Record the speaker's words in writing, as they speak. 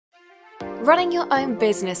Running your own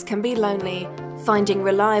business can be lonely, finding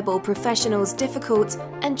reliable professionals difficult,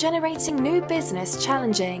 and generating new business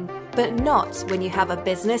challenging, but not when you have a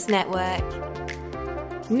business network.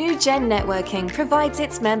 NewGen Networking provides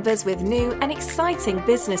its members with new and exciting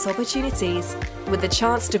business opportunities, with the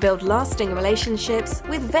chance to build lasting relationships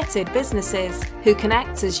with vetted businesses who can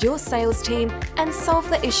act as your sales team and solve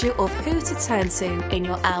the issue of who to turn to in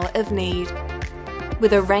your hour of need.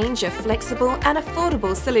 With a range of flexible and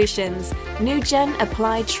affordable solutions, NewGen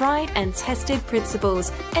apply tried and tested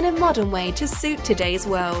principles in a modern way to suit today's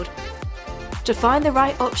world. To find the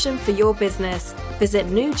right option for your business, visit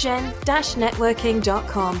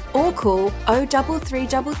newgen-networking.com or call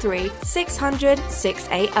 03333 600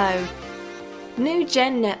 680.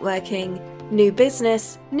 NewGen Networking. New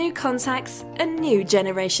business, new contacts, a new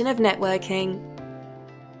generation of networking.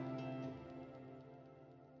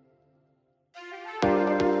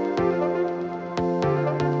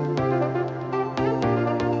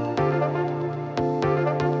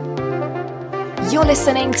 You're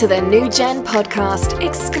listening to the NewGen podcast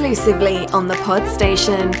exclusively on the Pod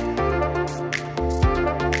Station.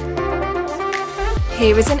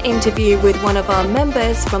 Here is an interview with one of our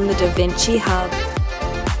members from the Vinci Hub.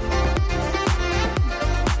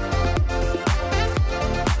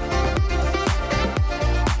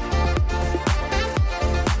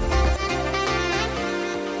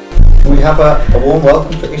 Can we have a warm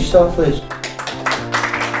welcome for Ishtar, please?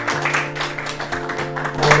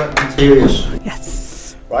 Interiors.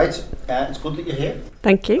 Yes. Right, it's good that you're here.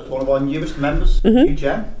 Thank you. It's one of our newest members,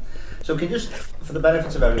 NewGen. So can you just, for the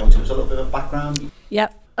benefits of everyone, give us a little bit of background?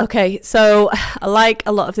 Yep. Okay, so like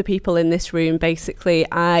a lot of the people in this room, basically,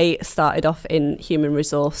 I started off in human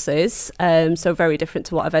resources, so very different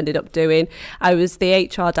to what I've ended up doing. I was the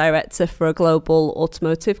HR director for a global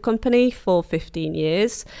automotive company for 15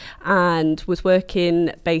 years and was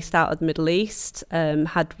working based out of the Middle East,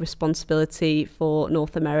 had responsibility for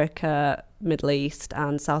North America, Middle East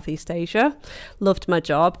and Southeast Asia. Loved my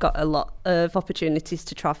job, got a lot of opportunities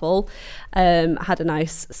to travel, had a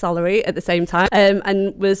nice salary at the same time,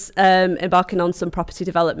 and was embarking on some property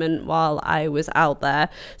development while I was out there.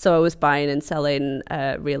 So I was buying and selling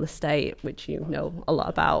real estate, which you know a lot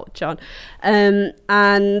about, John, and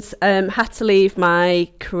had to leave my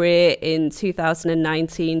career in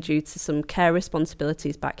 2019 due to some care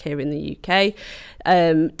responsibilities back here in the UK.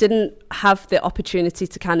 Didn't have the opportunity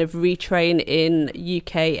to kind of retrain in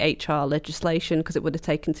UK HR legislation because it would have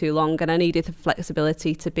taken too long, and I needed the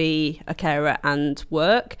flexibility to be a carer and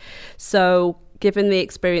work. So given the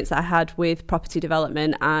experience that I had with property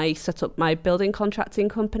development, I set up my building contracting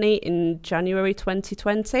company in January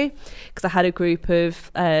 2020 because I had a group of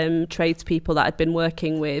tradespeople that I'd been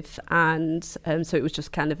working with, and so it was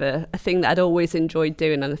just kind of a thing that I'd always enjoyed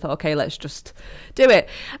doing, and I thought, okay, let's just do it,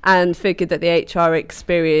 and figured that the HR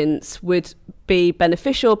experience would be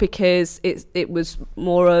beneficial because it was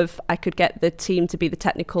more of, I could get the team to be the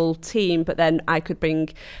technical team, but then I could bring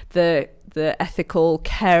the ethical,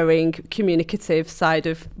 caring, communicative side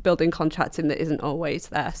of building contracting that isn't always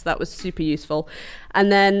there. So that was super useful. And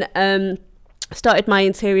then started my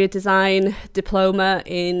interior design diploma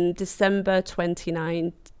in December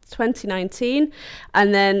 2019.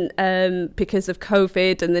 And then because of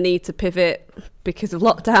COVID and the need to pivot because of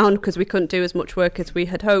lockdown, because we couldn't do as much work as we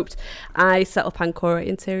had hoped, I set up Ancora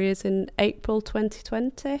Interiors in April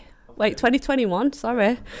 2020. Wait, 2021,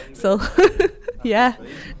 sorry. So, yeah.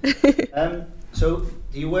 So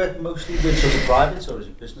do you work mostly with sort of private or is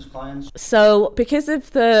it business clients? So because of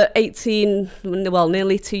the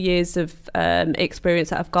nearly 2 years of experience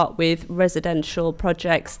that I've got with residential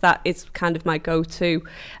projects, that is kind of my go-to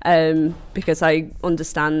because I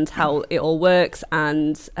understand how it all works,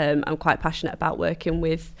 and I'm quite passionate about working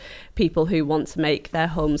with people who want to make their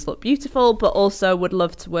homes look beautiful, but also would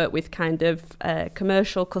love to work with kind of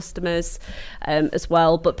commercial customers as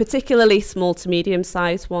well, but particularly small to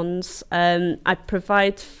medium-sized ones. I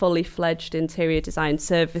provide fully fledged interior design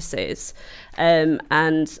services, and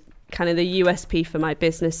kind of the USP for my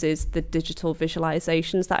business is the digital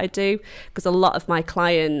visualizations that I do, because a lot of my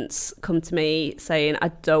clients come to me saying, I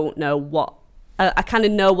don't know what I kind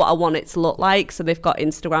of know what I want it to look like. So they've got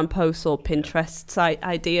Instagram posts or Pinterest site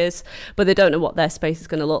ideas, but they don't know what their space is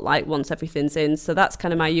going to look like once everything's in. So that's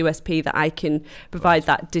kind of my USP, that I can provide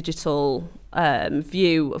that digital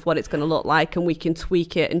view of what it's going to look like, and we can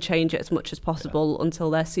tweak it and change it as much as possible until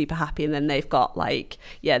they're super happy, and then they've got like,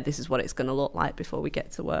 yeah, this is what it's going to look like before we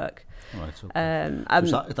get to work. Right. Okay.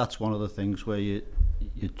 So that's one of the things where you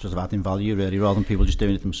you're just adding value really, rather than people just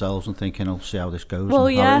doing it themselves and thinking, I'll see how this goes. Well,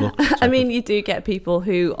 and how it looks, I mean, you do get people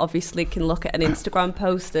who obviously can look at an Instagram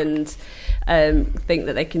post and think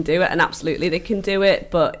that they can do it, and absolutely they can do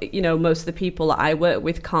it, but you know, most of the people that I work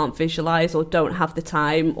with can't visualize or don't have the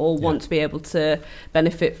time or want to be able to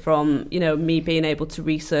benefit from, you know, me being able to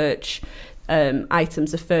research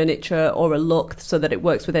items of furniture or a look so that it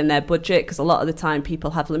works within their budget, because a lot of the time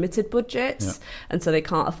people have limited budgets and so they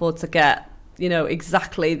can't afford to get, you know,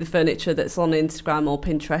 exactly the furniture that's on Instagram or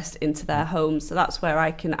Pinterest into their homes. So that's where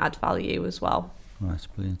I can add value as well. Right,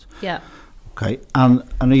 brilliant. Yeah. Okay, and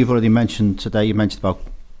I know you've already mentioned today, you mentioned about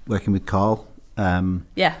working with Carl.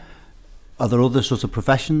 Yeah. Are there other sorts of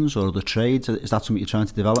professions or other trades? Is that something you're trying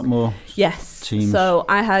to develop more? Yes. Teams? So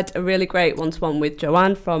I had a really great one-to-one with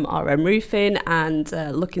Joanne from RM Roofing, and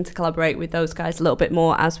looking to collaborate with those guys a little bit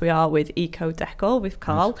more as we are with Eco Decor with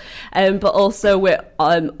Carl. Right. But also we're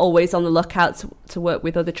always on the lookout to work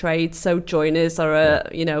with other trades. So joiners are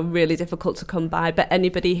you know, really difficult to come by, but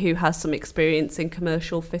anybody who has some experience in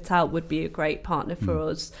commercial fit out would be a great partner for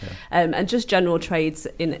us. And just general trades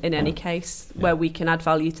in any case where we can add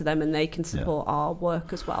value to them and they can support our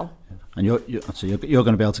work as well. And you're going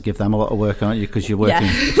to be able to give them a lot of work, aren't you? Because you're working.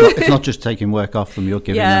 It's not just taking work off them. You're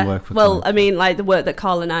giving them work for. Well, I mean, like the work that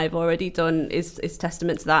Carl and I have already done is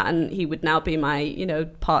testament to that, and he would now be my, you know,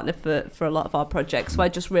 partner for a lot of our projects. So I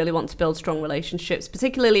just really want to build strong relationships,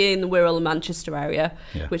 particularly in the Wirral and Manchester area,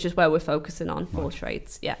 which is where we're focusing on for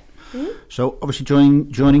trades. Yeah. Mm-hmm. So obviously joining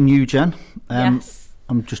NewGen. Yes.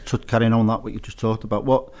 I'm just carrying on that what you just talked about.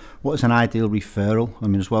 What is an ideal referral? I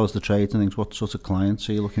mean, as well as the trades and things, what sort of clients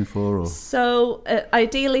are you looking for? Or? So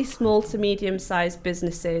ideally small to medium-sized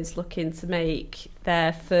businesses looking to make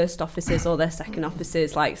their first offices or their second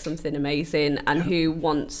offices like something amazing, and who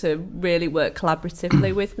want to really work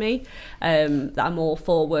collaboratively with me. I'm all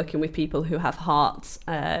for working with people who have hearts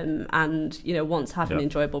and, you know, want to have an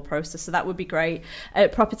enjoyable process. So that would be great.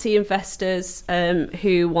 Property investors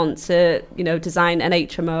who want to, you know, design an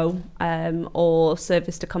HMO or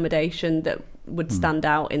serviced accommodation that would stand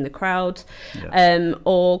out in the crowd.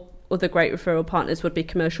 Or other great referral partners would be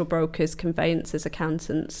commercial brokers, conveyancers,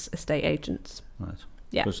 accountants, estate agents. Right.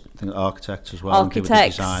 Yeah. Because I think architects as well.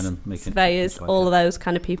 Architects, design and making surveyors, all of those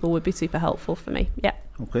kind of people would be super helpful for me. Yeah.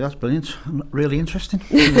 Okay, that's brilliant. Really interesting.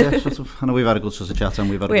 I know we've had a good sort of chat and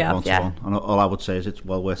we've had a good one-to-one. And all I would say is it's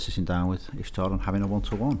well worth sitting down with Ishtar and having a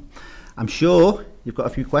one-to-one. I'm sure you've got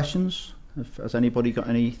a few questions. Has anybody got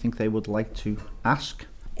anything they would like to ask?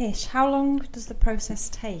 Ish, how long does the process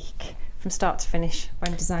take from start to finish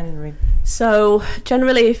when designing a room? So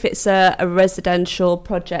generally, if it's a residential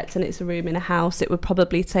project and it's a room in a house, it would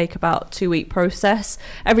probably take about a 2-week process.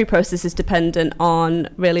 Every process is dependent on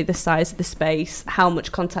really the size of the space, how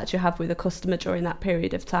much contact you have with a customer during that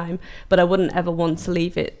period of time. But I wouldn't ever want to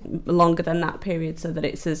leave it longer than that period so that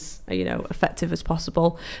it's as, you know, effective as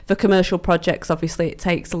possible. For commercial projects, obviously it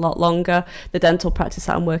takes a lot longer. The dental practice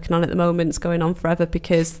that I'm working on at the moment is going on forever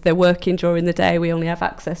because they're working during the day. We only have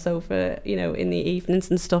access over, you know, in the evenings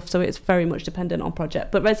and stuff, so it's very much dependent on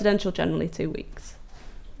project, but residential generally 2 weeks.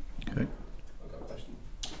 Okay.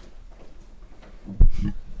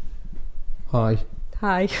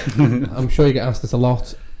 Hi. I'm sure you get asked this a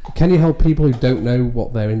lot. Can you help people who don't know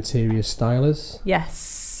what their interior style is?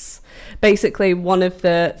 Yes. Basically, one of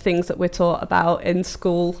the things that we're taught about in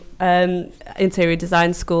school, interior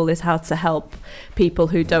design school, is how to help people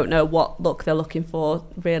who don't know what look they're looking for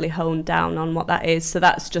really hone down on what that is. So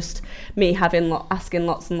that's just me asking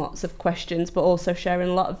lots and lots of questions, but also sharing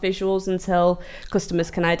a lot of visuals until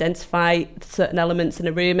customers can identify certain elements in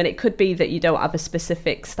a room. And it could be that you don't have a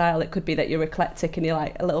specific style. It could be that you're eclectic and you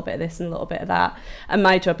like a little bit of this and a little bit of that. And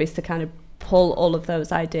my job is to kind of pull all of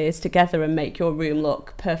those ideas together and make your room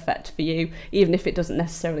look perfect for you, even if it doesn't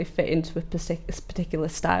necessarily fit into a particular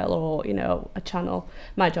style or, you know, a channel.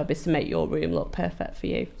 My job is to make your room look perfect for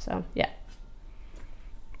you. So yeah.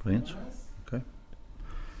 Brilliant. Okay.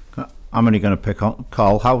 I'm only going to pick on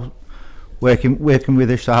Carl. How working with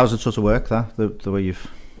Ishtar, how's it sort of work that the way you've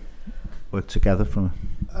worked together from?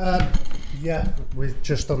 Yeah, we've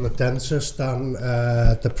just done the dentist, and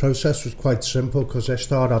the process was quite simple because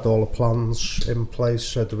Ishtar had all the plans in place,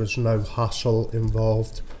 so there was no hassle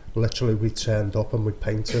involved. Literally, we turned up and we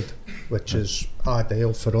painted, which is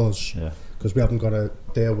ideal for us because we haven't got to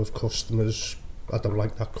deal with customers. I don't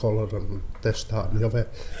like that colour and this, that, and the other.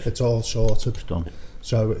 It's all sorted. Done.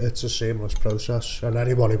 So it's a seamless process, and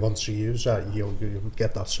anyone who wants to use that, you'll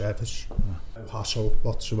get that service. No hassle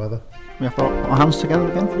whatsoever. We have our hands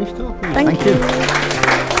together again for Ishtar. Thank you.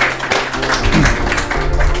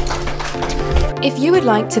 If you would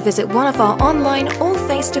like to visit one of our online or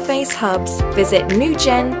face-to-face hubs, visit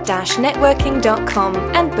newgen-networking.com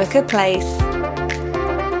and book a place.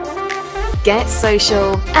 Get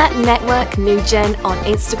social at Network NewGen on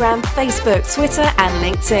Instagram, Facebook, Twitter and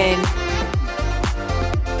LinkedIn.